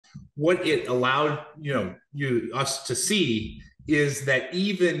what it allowed us to see is that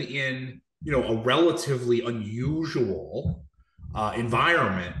even in a relatively unusual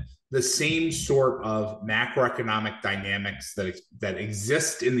environment, the same sort of macroeconomic dynamics that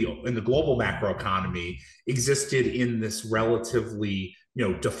exist in the global macroeconomy existed in this relatively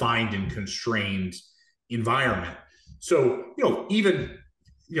defined and constrained environment. So even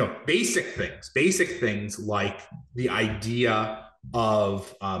basic things like the idea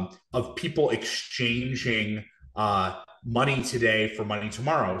of people exchanging money today for money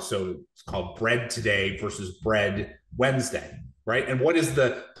tomorrow. So it's called bread today versus bread Wednesday, right? And what is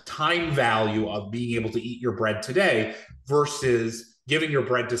the time value of being able to eat your bread today versus giving your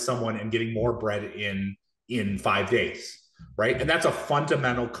bread to someone and getting more bread in 5 days, right? And that's a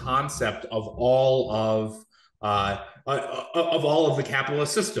fundamental concept of all of the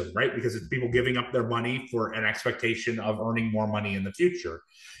capitalist system, right? Because it's people giving up their money for an expectation of earning more money in the future.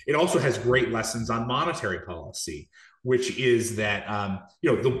 It also has great lessons on monetary policy, which is that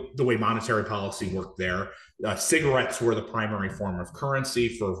the way monetary policy worked there. Cigarettes were the primary form of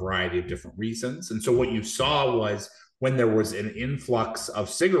currency for a variety of different reasons, and so what you saw was when there was an influx of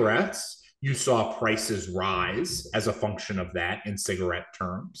cigarettes, you saw prices rise as a function of that in cigarette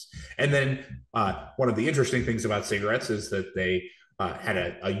terms. And then one of the interesting things about cigarettes is that they had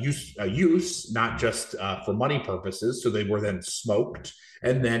a use not just for money purposes, so they were then smoked.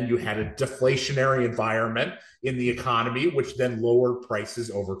 And then you had a deflationary environment in the economy, which then lowered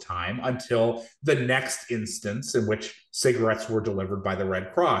prices over time until the next instance in which cigarettes were delivered by the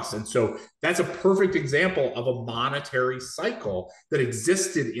Red Cross. And so that's a perfect example of a monetary cycle that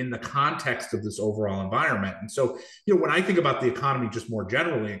existed in the context of this overall environment. And so, when I think about the economy just more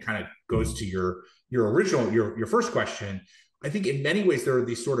generally, it kind of goes to your first question. I think in many ways there are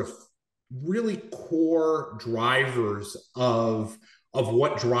these sort of really core drivers of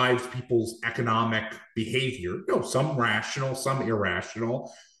what drives people's economic behavior. Some rational, some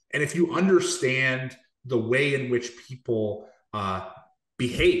irrational. And if you understand the way in which people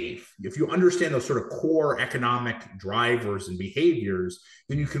behave, if you understand those sort of core economic drivers and behaviors,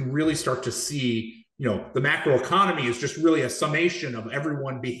 then you can really start to see the macroeconomy is just really a summation of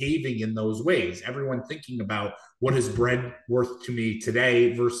everyone behaving in those ways, everyone thinking about what is bread worth to me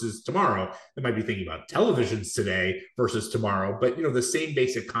today versus tomorrow. They might be thinking about televisions today versus tomorrow, but the same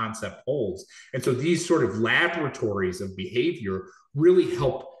basic concept holds. And so these sort of laboratories of behavior really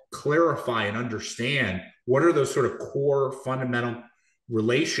help clarify and understand what are those sort of core fundamental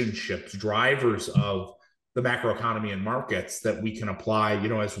relationships, drivers of the macroeconomy and markets that we can apply,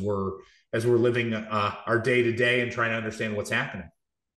 as we're living our day to day and trying to understand what's happening.